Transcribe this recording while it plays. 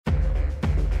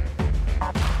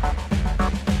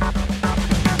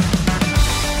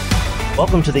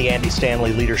Welcome to the Andy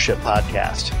Stanley Leadership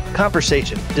Podcast, a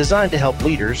conversation designed to help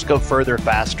leaders go further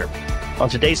faster. On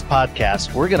today's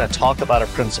podcast, we're going to talk about a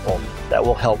principle that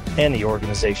will help any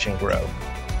organization grow.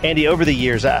 Andy, over the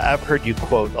years, I've heard you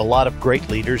quote a lot of great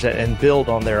leaders and build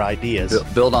on their ideas.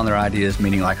 Build on their ideas,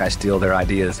 meaning like I steal their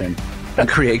ideas and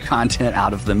create content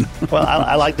out of them. Well,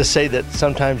 I like to say that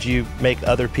sometimes you make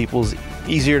other people's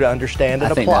easier to understand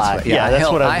and apply.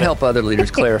 I help other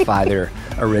leaders clarify their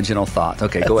original thoughts.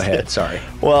 Okay, go ahead. Sorry.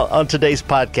 Well, on today's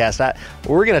podcast,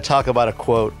 we're going to talk about a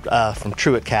quote from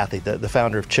Truett Cathy, the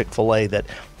founder of Chick-fil-A, that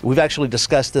we've actually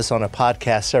discussed this on a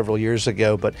podcast several years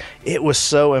ago, but it was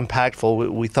so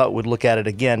impactful, we thought we'd look at it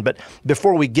again. But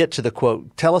before we get to the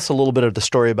quote, tell us a little bit of the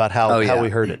story about how we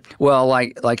heard it. Well,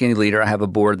 like any leader, I have a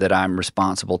board that I'm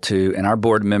responsible to, and our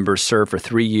board members serve for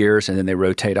 3 years, and then they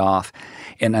rotate off.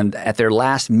 And at their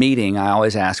last meeting, I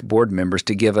always ask board members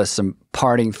to give us some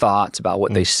parting thoughts about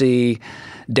what they see,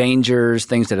 dangers,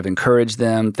 things that have encouraged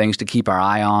them, things to keep our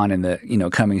eye on in the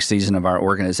coming season of our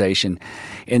organization.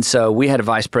 And so we had a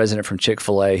vice president from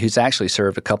Chick-fil-A who's actually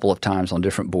served a couple of times on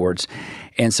different boards.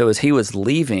 And so as he was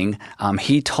leaving,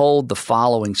 he told the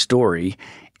following story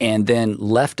and then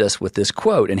left us with this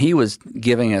quote. And he was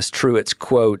giving us Truett's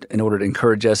quote in order to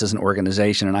encourage us as an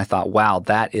organization. And I thought, wow,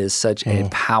 that is such a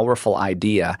powerful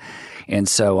idea. And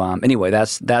so anyway,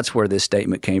 that's where this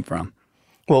statement came from.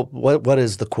 Well, what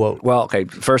is the quote? Well, okay,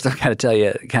 first I've got to tell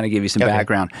you, kind of give you some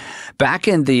background. Back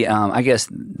in the,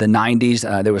 the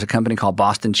 90s, there was a company called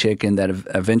Boston Chicken that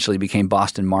eventually became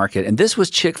Boston Market. And this was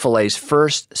Chick-fil-A's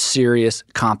first serious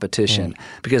competition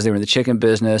because they were in the chicken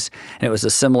business, and it was a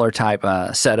similar type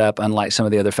setup, unlike some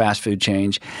of the other fast food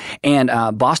chains. And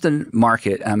Boston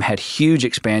Market had huge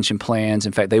expansion plans.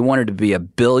 In fact, they wanted to be a $1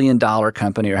 billion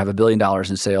company or have $1 billion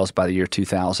in sales by the year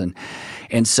 2000.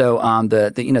 And so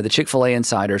the Chick-fil-A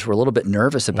insiders were a little bit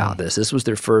nervous about this. This was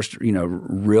their first,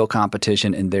 real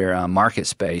competition in their market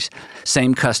space.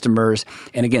 Same customers.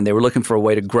 And again, they were looking for a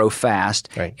way to grow fast.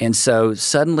 Right. And so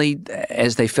suddenly,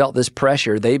 as they felt this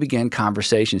pressure, they began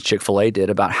conversations, Chick-fil-A did,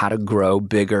 about how to grow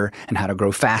bigger and how to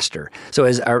grow faster. So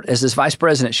as this vice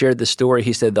president shared the story,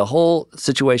 he said the whole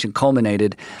situation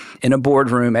culminated in a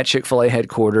boardroom at Chick-fil-A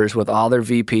headquarters with all their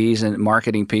VPs and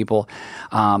marketing people,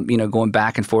 going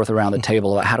back and forth around the table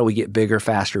about how do we get bigger,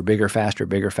 faster,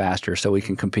 so we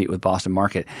can compete with Boston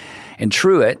Market. And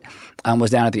Truett was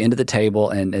down at the end of the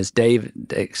table, and as Dave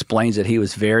explains it, he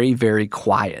was very, very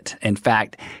quiet. In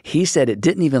fact, he said it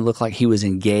didn't even look like he was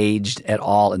engaged at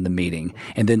all in the meeting.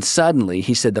 And then suddenly,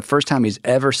 he said the first time he's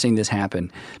ever seen this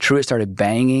happen, Truett started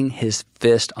banging his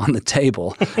fist on the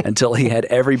table until he had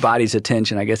everybody's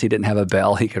attention. I guess he didn't have a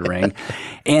bell he could ring.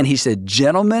 And he said,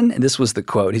 "Gentlemen," and this was the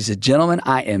quote, he said, "Gentlemen,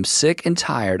 I am sick and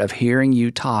tired of hearing you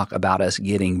talk about us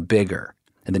getting bigger."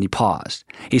 And then he paused.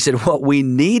 He said, "What we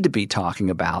need to be talking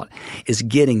about is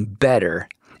getting better."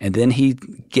 And then he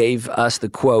gave us the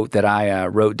quote that I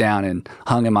wrote down and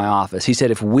hung in my office. He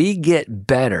said, "If we get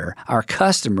better, our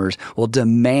customers will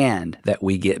demand that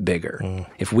we get bigger.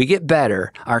 If we get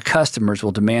better, our customers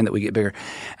will demand that we get bigger."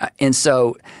 And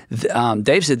so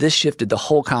Dave said this shifted the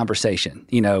whole conversation.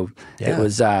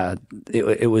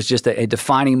 It was just a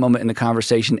defining moment in the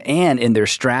conversation and in their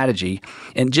strategy.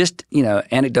 And just,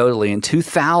 anecdotally, in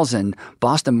 2000,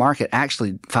 Boston Market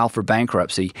actually filed for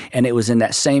bankruptcy. And it was in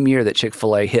that same year that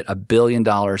Chick-fil-A hit $1 billion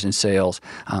in sales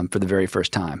for the very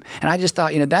first time. And I just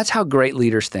thought, that's how great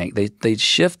leaders think. They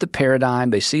shift the paradigm.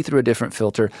 They see through a different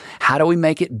filter. How do we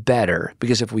make it better?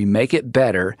 Because if we make it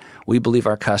better, we believe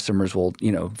our customers will,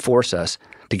 force us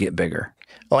to get bigger.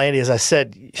 Well, Andy, as I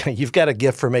said, you've got a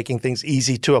gift for making things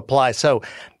easy to apply. So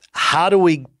how do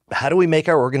we make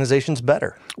our organizations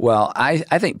better? Well,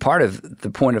 I think part of the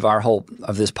point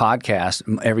of this podcast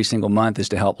every single month is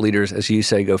to help leaders, as you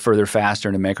say, go further, faster,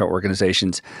 and to make our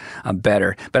organizations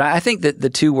better. But I think that the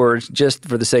two words, just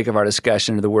for the sake of our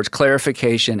discussion, are the words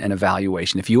clarification and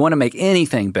evaluation. If you want to make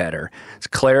anything better, it's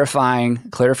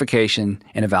clarification,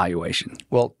 and evaluation.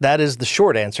 Well, that is the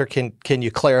short answer. Can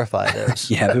you clarify those?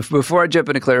 Yeah. Before I jump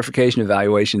into clarification and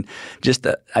evaluation, I just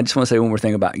want to say one more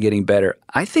thing about getting better.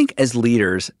 I think as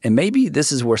leaders, and maybe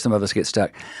this is where some of us get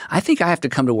stuck, I think I have to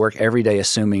come to work every day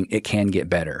assuming it can get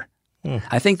better.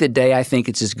 I think the day I think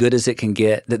it's as good as it can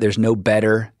get, that there's no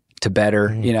better to better,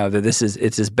 that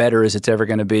it's as better as it's ever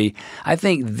going to be. I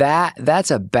think that's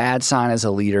a bad sign as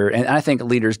a leader. And I think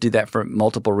leaders do that for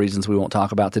multiple reasons we won't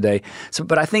talk about today.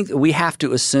 But I think we have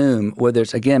to assume, whether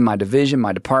it's, again, my division,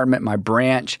 my department, my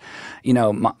branch,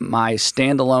 my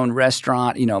standalone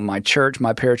restaurant, my church,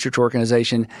 my parachurch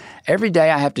organization, every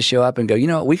day I have to show up and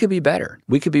go, we could be better.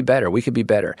 We could be better. We could be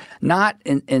better. Not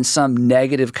in some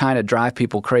negative kind of drive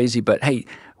people crazy, but hey,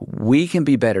 we can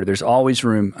be better. There's always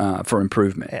room for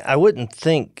improvement. I wouldn't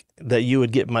think that you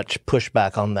would get much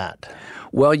pushback on that.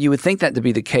 Well, you would think that to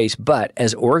be the case, but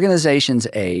as organizations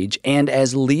age and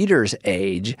as leaders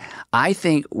age, I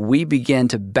think we begin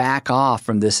to back off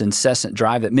from this incessant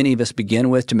drive that many of us begin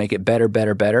with to make it better,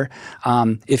 better, better.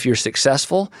 If you're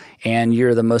successful and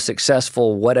you're the most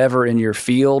successful whatever in your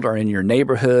field or in your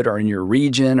neighborhood or in your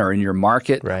region or in your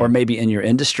market or maybe in your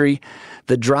industry,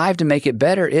 the drive to make it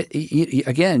better,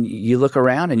 again, you look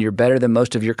around and you're better than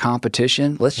most of your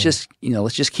competition. Let's just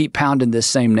keep pounding this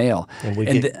same nail. And we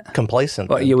get complacent.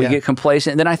 Well, we get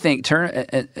complacent. And then I think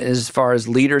as far as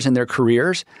leaders in their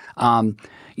careers, in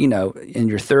your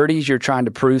 30s, you're trying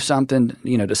to prove something,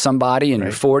 to somebody. In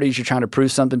your 40s, you're trying to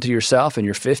prove something to yourself. In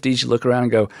your 50s, you look around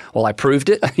and go, well, I proved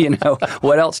it.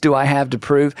 What else do I have to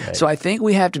prove? Right. So I think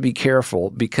we have to be careful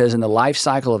because in the life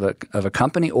cycle of a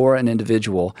company or an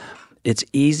individual, it's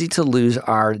easy to lose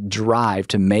our drive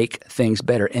to make things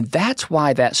better. And that's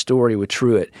why that story with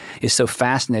Truett is so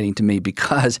fascinating to me,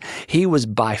 because he was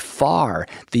by far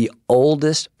the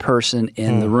oldest person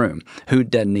in the room who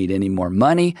doesn't need any more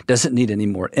money, doesn't need any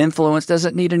more influence,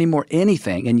 doesn't need any more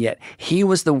anything. And yet he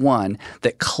was the one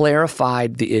that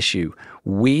clarified the issue.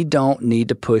 We don't need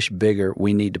to push bigger.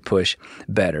 We need to push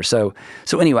better. So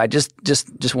anyway, I just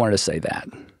wanted to say that.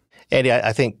 Andy,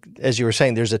 I think, as you were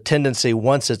saying, there's a tendency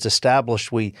once it's established,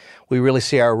 we really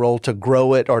see our role to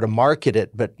grow it or to market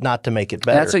it, but not to make it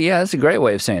better. That's a great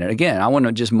way of saying it. Again, I want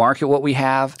to just market what we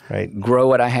have, grow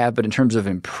what I have, but in terms of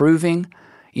improving,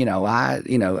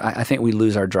 I think we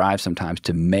lose our drive sometimes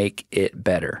to make it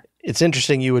better. It's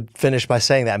interesting you would finish by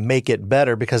saying that, make it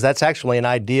better, because that's actually an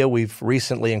idea we've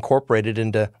recently incorporated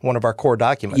into one of our core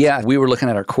documents. Yeah, we were looking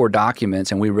at our core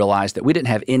documents and we realized that we didn't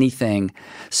have anything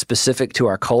specific to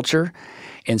our culture.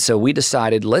 And so we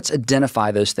decided, let's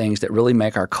identify those things that really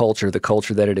make our culture the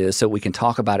culture that it is so we can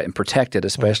talk about it and protect it,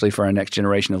 especially for our next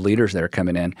generation of leaders that are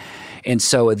coming in. And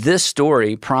so this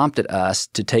story prompted us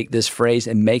to take this phrase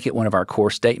and make it one of our core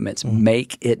statements,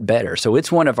 make it better. So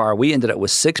it's we ended up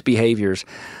with 6 behaviors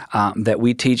that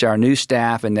we teach our new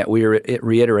staff and that we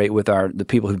reiterate with the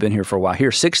people who've been here for a while. Here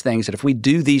are 6 things that if we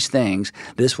do these things,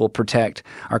 this will protect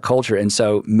our culture. And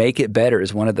so make it better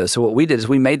is one of those. So what we did is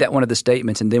we made that one of the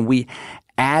statements, and then we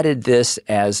added this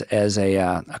as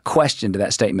a question to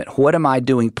that statement. What am I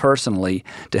doing personally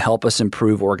to help us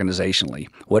improve organizationally?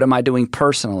 What am I doing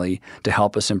personally to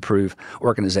help us improve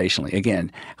organizationally?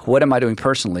 Again, what am I doing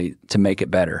personally to make it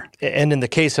better? And in the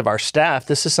case of our staff,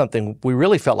 this is something we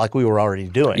really felt like we were already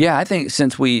doing. Yeah, I think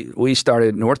since we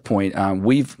started North Point,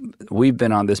 we've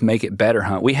been on this make it better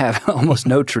hunt. We have almost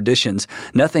no traditions.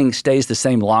 Nothing stays the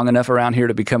same long enough around here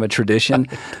to become a tradition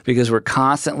because we're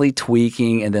constantly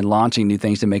tweaking and then launching new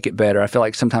things to make it better. I feel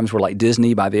like sometimes we're like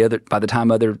Disney. By the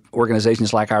time other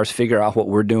organizations like ours figure out what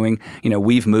we're doing,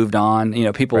 we've moved on.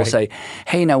 People will say,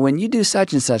 "Hey, now when you do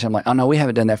such and such," I'm like, "Oh no, we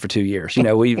haven't done that for 2 years."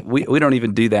 We don't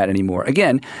even do that anymore.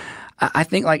 Again, I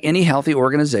think like any healthy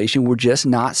organization, we're just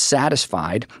not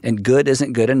satisfied, and good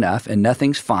isn't good enough, and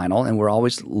nothing's final, and we're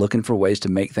always looking for ways to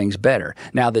make things better.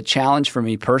 Now, the challenge for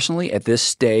me personally at this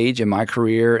stage in my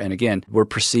career, and again, we're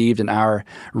perceived in our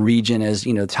region as,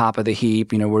 top of the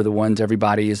heap, we're the ones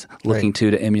everybody is looking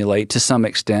to emulate to some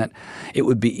extent. It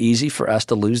would be easy for us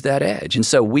to lose that edge. And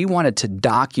so we wanted to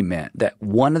document that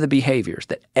one of the behaviors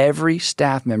that every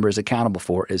staff member is accountable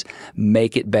for is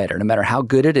make it better. No matter how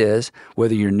good it is,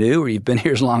 whether you're new or you've been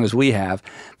here as long as we have,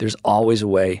 there's always a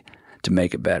way to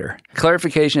make it better.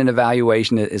 Clarification and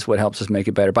evaluation is what helps us make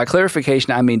it better. By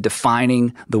clarification, I mean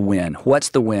defining the win. What's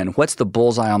the win? What's the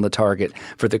bullseye on the target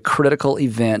for the critical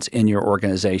events in your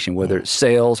organization, whether it's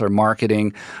sales or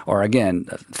marketing or, again,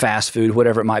 fast food,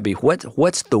 whatever it might be.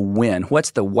 What's the win?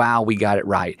 What's the wow, we got it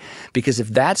right? Because if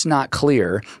that's not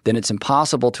clear, then it's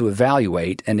impossible to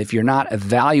evaluate. And if you're not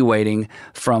evaluating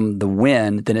from the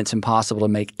win, then it's impossible to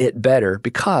make it better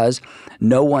because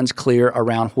no one's clear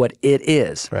around what it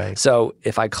is. Right. So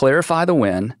if I clarify the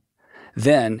win,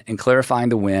 then in clarifying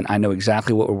the win, I know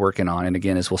exactly what we're working on. And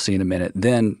again, as we'll see in a minute,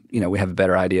 then we have a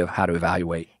better idea of how to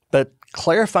evaluate. But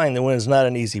clarifying the win is not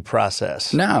an easy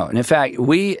process. No. And in fact,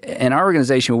 in our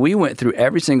organization, we went through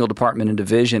every single department and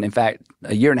division. In fact,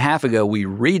 a year and a half ago, we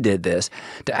redid this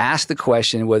to ask the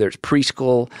question, whether it's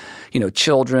preschool,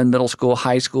 children, middle school,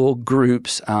 high school,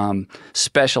 groups,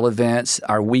 special events,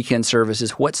 our weekend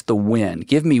services, what's the win?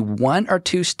 Give me 1 or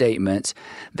 2 statements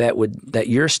that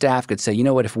your staff could say,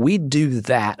 what, if we do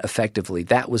that effectively,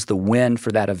 that was the win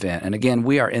for that event. And again,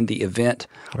 we are in the event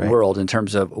world in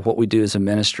terms of what we do as a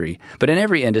ministry. But in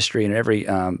every industry and every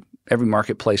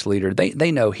marketplace leader,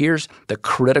 they know here's the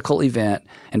critical event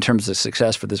in terms of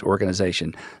success for this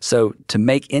organization. So to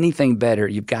make anything better,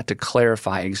 you've got to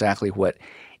clarify exactly what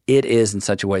it is in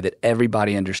such a way that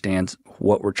everybody understands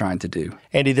what we're trying to do.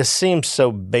 Andy, this seems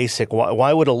so basic.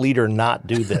 Why would a leader not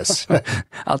do this?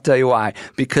 I'll tell you why.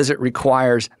 Because it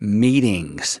requires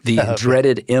meetings, the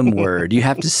dreaded M word. You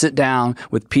have to sit down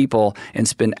with people and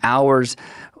spend hours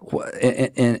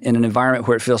in an environment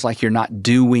where it feels like you're not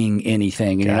doing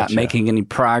anything and you're not making any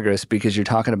progress because you're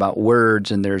talking about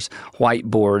words and there's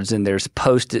whiteboards and there's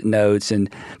Post-it notes, and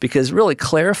because really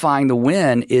clarifying the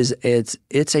win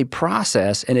it's a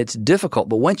process and it's difficult.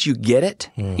 But once you get it,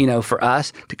 for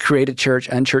us to create a church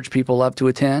unchurched people love to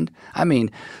attend, I mean,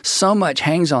 so much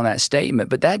hangs on that statement,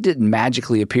 but that didn't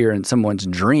magically appear in someone's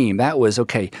dream. That was,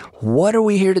 okay, what are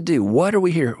we here to do? What are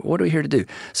we here to do?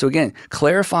 So again,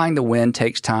 clarifying the win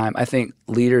takes time. I think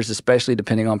leaders, especially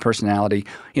depending on personality,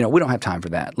 we don't have time for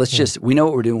that. Let's just, we know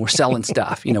what we're doing. We're selling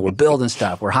stuff. We're building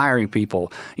stuff. We're hiring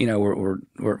people. We're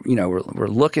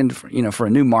looking for a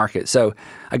new market. So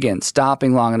again,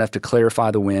 stopping long enough to clarify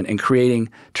the win and creating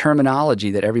terminology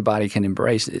that everybody can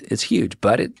embrace, it's huge,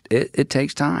 but it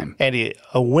takes time. Andy,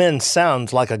 a win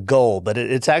sounds like a goal, but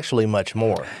it's actually much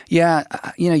more. Yeah,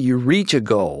 you reach a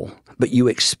goal, but you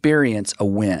experience a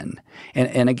win.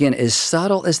 And again, as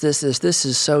subtle as this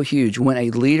is so huge. When a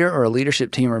leader or a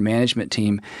leadership team or a management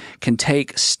team can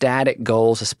take static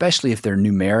goals, especially if they're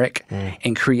numeric,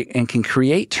 and can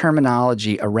create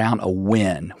terminology around a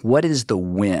win. What is the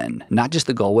win? Not just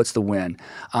the goal. What's the win?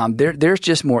 There's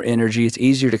just more energy. It's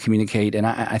easier to communicate, and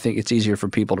I think it's easier for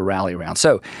people to rally around.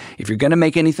 So if you're going to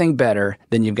make anything better,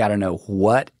 then you've got to know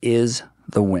what is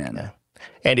the win. Yeah.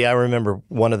 Andy, I remember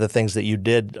one of the things that you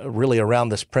did really around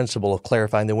this principle of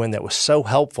clarifying the win that was so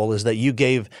helpful is that you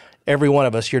gave every one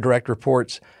of us, your direct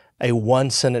reports, a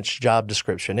one-sentence job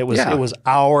description. It was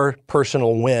our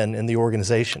personal win in the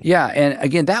organization. Yeah, and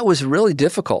again, that was really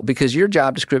difficult because your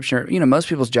job description, most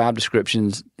people's job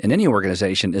descriptions in any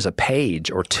organization is a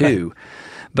page or two.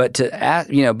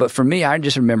 Right. But for me, I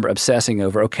just remember obsessing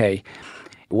over, okay,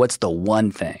 what's the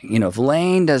one thing? If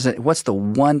Lane doesn't, what's the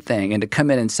one thing? And to come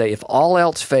in and say, if all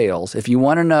else fails, if you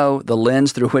want to know the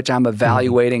lens through which I'm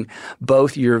evaluating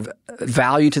both your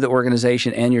value to the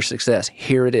organization and your success,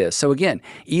 here it is. So again,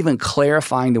 even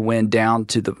clarifying the win down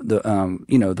to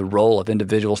the role of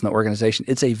individuals in the organization,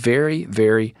 it's a very,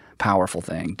 very powerful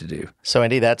thing to do. So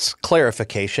Andy, that's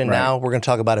clarification. Right. Now we're going to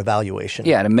talk about evaluation.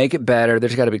 Yeah, to make it better,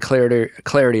 there's got to be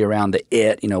clarity around the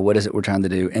what is it we're trying to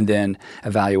do, and then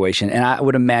evaluation. And I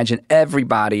would imagine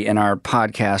everybody in our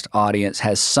podcast audience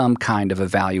has some kind of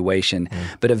evaluation,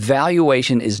 but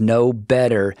evaluation is no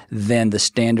better than the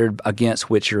standard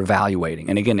against which you're evaluating.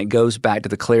 And again, it goes back to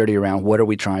the clarity around what are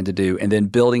we trying to do, and then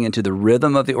building into the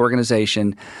rhythm of the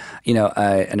organization,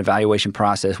 an evaluation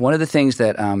process. One of the things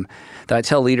that I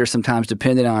tell leaders sometimes,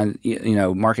 depending on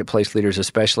marketplace leaders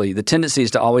especially, the tendency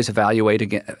is to always evaluate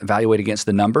against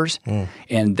the numbers,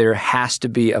 and there has to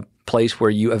be a place where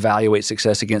you evaluate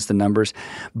success against the numbers.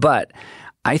 But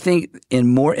I think in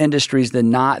more industries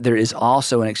than not, there is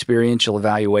also an experiential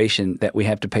evaluation that we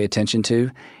have to pay attention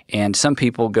to. And some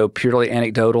people go purely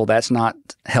anecdotal. That's not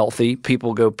healthy.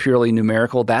 People go purely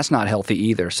numerical. That's not healthy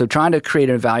either. So trying to create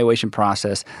an evaluation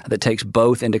process that takes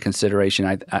both into consideration,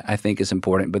 I think is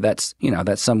important. But that's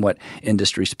somewhat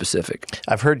industry specific.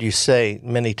 I've heard you say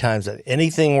many times that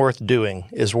anything worth doing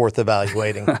is worth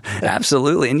evaluating.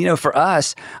 Absolutely. And for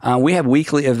us, we have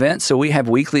weekly events, so we have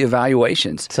weekly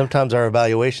evaluations. Sometimes our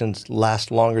evaluations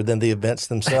last longer than the events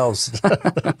themselves.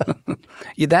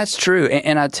 Yeah, that's true.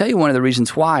 And I'll tell you one of the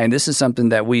reasons why, and this is something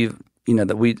that we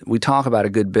talk about a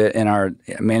good bit in our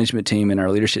management team and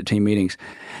our leadership team meetings,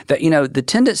 that, the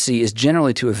tendency is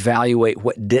generally to evaluate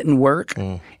what didn't work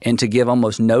and to give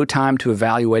almost no time to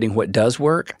evaluating what does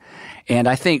work. And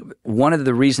I think one of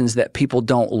the reasons that people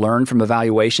don't learn from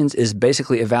evaluations is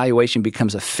basically evaluation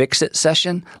becomes a fix-it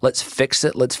session. Let's fix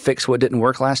it. Let's fix what didn't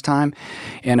work last time.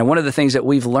 And one of the things that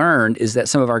we've learned is that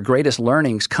some of our greatest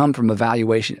learnings come from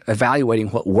evaluating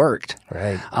what worked,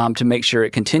 right, to make sure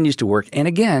it continues to work. And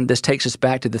again, this takes us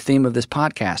back to the theme of this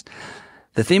podcast.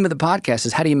 The theme of the podcast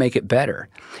is how do you make it better?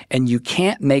 And you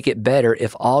can't make it better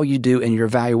if all you do in your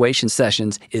evaluation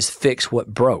sessions is fix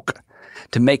what broke.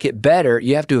 To make it better,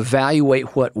 you have to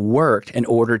evaluate what worked in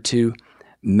order to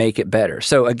make it better.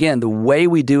 So again, the way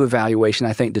we do evaluation,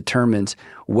 I think, determines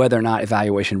whether or not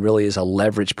evaluation really is a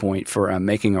leverage point for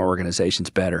making our organizations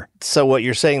better. So what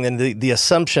you're saying then, the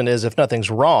assumption is if nothing's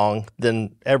wrong,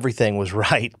 then everything was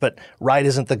right. But right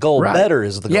isn't the goal. Right. Better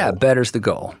is the goal. Yeah, better's the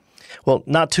goal. Well,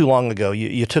 not too long ago,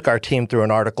 you took our team through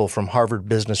an article from Harvard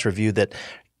Business Review that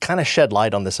kind of shed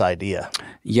light on this idea.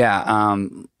 Yeah.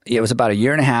 It was about a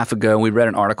year and a half ago. We read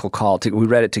an article we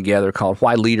read it together called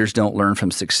Why Leaders Don't Learn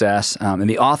from Success. And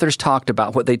the authors talked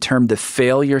about what they termed the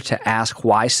failure to ask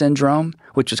why syndrome,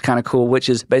 which is kind of cool, which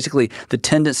is basically the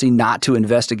tendency not to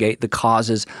investigate the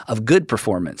causes of good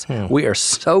performance. We are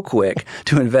so quick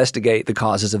to investigate the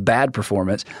causes of bad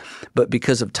performance, but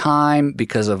because of time,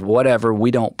 because of whatever, we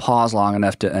don't pause long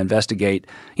enough to investigate,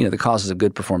 the causes of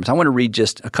good performance. I want to read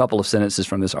just a couple of sentences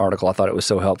from this article. I thought it was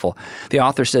so helpful. The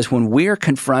author says, when we are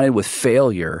confronted with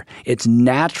failure, it's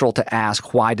natural to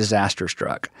ask why disaster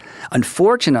struck.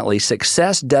 Unfortunately,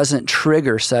 success doesn't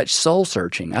trigger such soul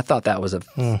searching. I thought that was a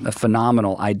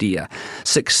phenomenal idea.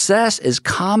 Success is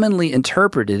commonly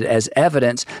interpreted as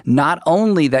evidence not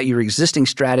only that your existing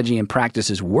strategy and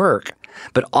practices work,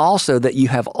 but also that you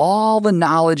have all the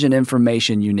knowledge and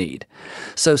information you need.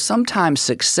 So sometimes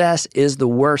success is the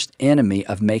worst enemy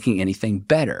of making anything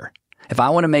better. If I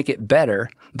want to make it better,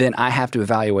 then I have to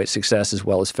evaluate success as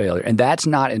well as failure. And that's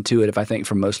not intuitive, I think,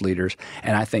 for most leaders.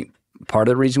 And I think part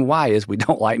of the reason why is we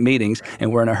don't like meetings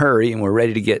and we're in a hurry and we're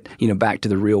ready to get, back to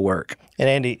the real work. And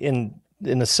Andy,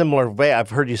 in a similar way, I've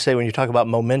heard you say when you talk about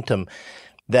momentum,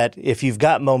 that if you've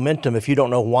got momentum, if you don't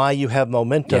know why you have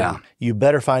momentum, you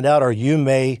better find out, or you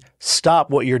may stop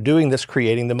what you're doing that's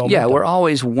creating the momentum. Yeah, we're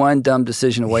always one dumb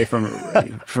decision away from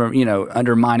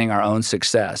undermining our own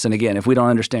success. And again, if we don't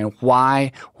understand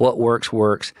why what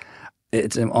works,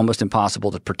 it's almost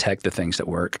impossible to protect the things that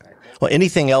work. Well,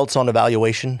 anything else on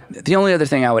evaluation? The only other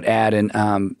thing I would add, and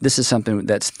this is something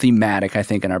that's thematic, I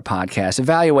think, in our podcast,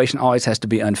 evaluation always has to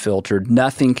be unfiltered.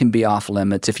 Nothing can be off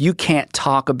limits. If you can't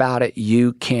talk about it,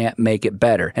 you can't make it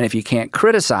better. And if you can't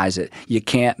criticize it, you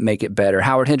can't make it better.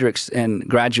 Howard Hendricks in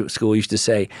graduate school used to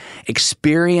say,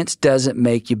 experience doesn't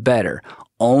make you better.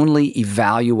 Only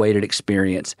evaluated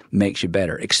experience makes you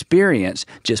better. Experience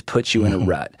just puts you in a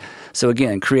rut. So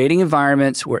again, creating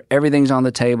environments where everything's on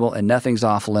the table and nothing's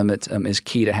off limits is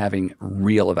key to having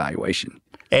real evaluation.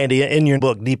 Andy, in your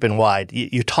book, Deep and Wide,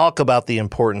 you talk about the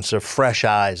importance of fresh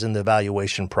eyes in the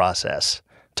evaluation process.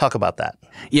 Talk about that.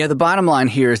 Yeah, the bottom line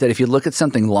here is that if you look at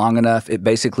something long enough, it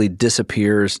basically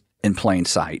disappears in plain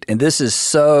sight. And this is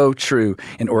so true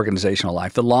in organizational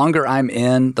life. The longer I'm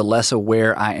in, the less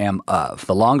aware I am of.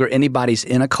 The longer anybody's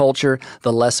in a culture,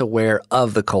 the less aware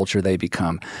of the culture they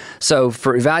become. So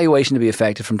for evaluation to be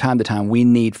effective, from time to time, we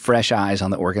need fresh eyes on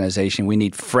the organization. We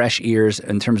need fresh ears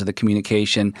in terms of the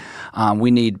communication. We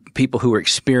need people who are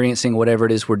experiencing whatever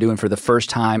it is we're doing for the first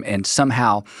time and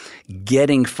somehow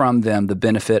getting from them the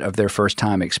benefit of their first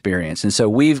time experience. And so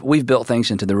we've built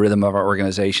things into the rhythm of our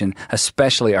organization,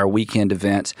 especially our weekend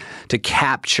events, to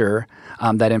capture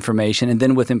that information. And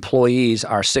then with employees,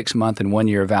 our 6-month and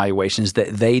 1-year evaluations that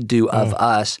they do of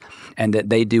us and that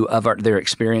they do of their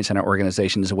experience in our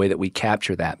organization is a way that we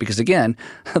capture that. Because again,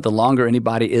 the longer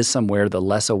anybody is somewhere, the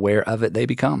less aware of it they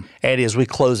become. Andy, as we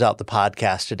close out the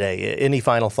podcast today, any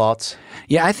final thoughts?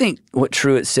 Yeah, I think what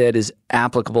Truett said is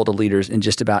applicable to leaders in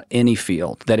just about any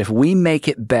field, that if we make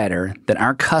it better, then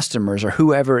our customers or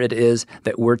whoever it is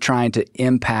that we're trying to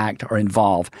impact or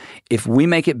involve, if we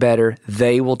make it better,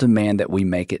 they will demand that we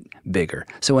make it bigger.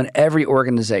 So in every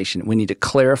organization, we need to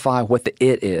clarify what the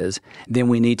it is, then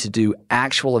we need to do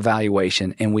actual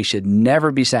evaluation, and we should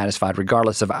never be satisfied,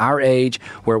 regardless of our age,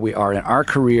 where we are in our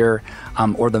career,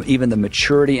 or even the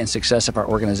maturity and success of our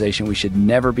organization. We should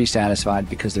never be satisfied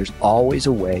because there's always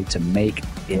a way to make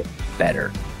it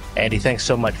better. Andy, thanks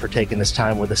so much for taking this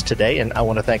time with us today, and I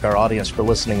want to thank our audience for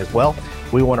listening as well.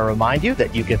 We want to remind you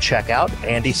that you can check out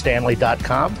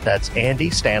andystanley.com. That's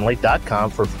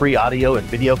andystanley.com for free audio and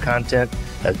video content,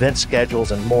 event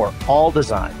schedules, and more, all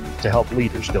designed to help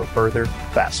leaders go further,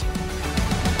 faster.